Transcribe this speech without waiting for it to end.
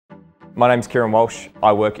My name's Kieran Walsh.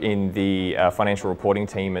 I work in the financial reporting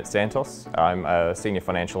team at Santos. I'm a senior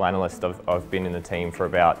financial analyst. I've been in the team for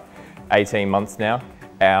about 18 months now.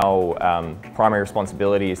 Our primary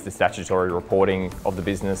responsibility is the statutory reporting of the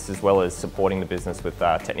business, as well as supporting the business with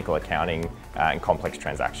technical accounting and complex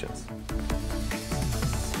transactions.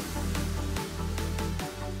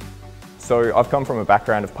 So I've come from a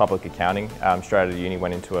background of public accounting. Straight out of uni,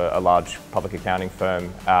 went into a large public accounting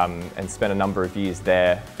firm and spent a number of years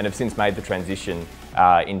there, and have since made the transition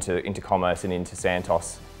into commerce and into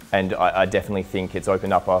Santos. And I definitely think it's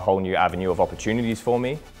opened up a whole new avenue of opportunities for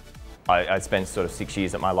me. I spent sort of 6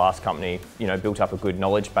 years at my last company, built up a good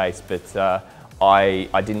knowledge base, but I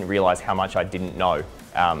didn't realise how much I didn't know.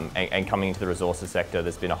 And coming into the resources sector,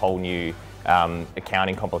 there's been a whole new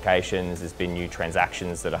accounting complications, there's been new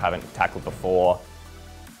transactions that I haven't tackled before.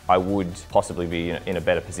 I would possibly be in a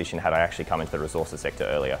better position had I actually come into the resources sector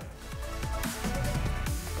earlier.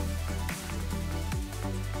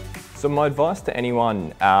 So my advice to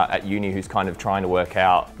anyone at uni who's kind of trying to work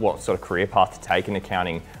out what sort of career path to take in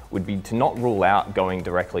accounting would be to not rule out going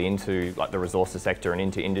directly into the resources sector and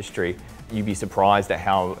into industry. You'd be surprised at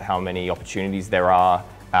how many opportunities there are,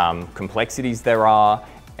 complexities there are,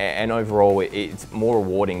 and overall it's more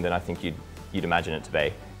rewarding than I think you'd imagine it to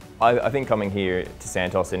be. I think coming here to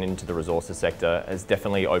Santos and into the resources sector has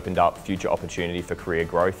definitely opened up future opportunity for career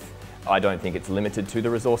growth. I don't think it's limited to the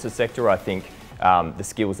resources sector. I think the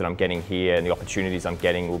skills that I'm getting here and the opportunities I'm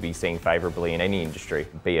getting will be seen favourably in any industry,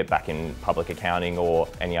 be it back in public accounting or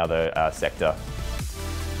any other sector.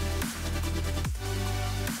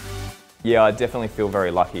 Yeah, I definitely feel very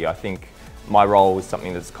lucky. I think my role is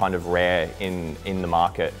something that's kind of rare in the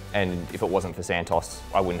market, and if it wasn't for Santos,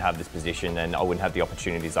 I wouldn't have this position and I wouldn't have the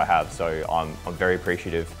opportunities I have. So I'm very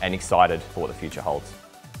appreciative and excited for what the future holds.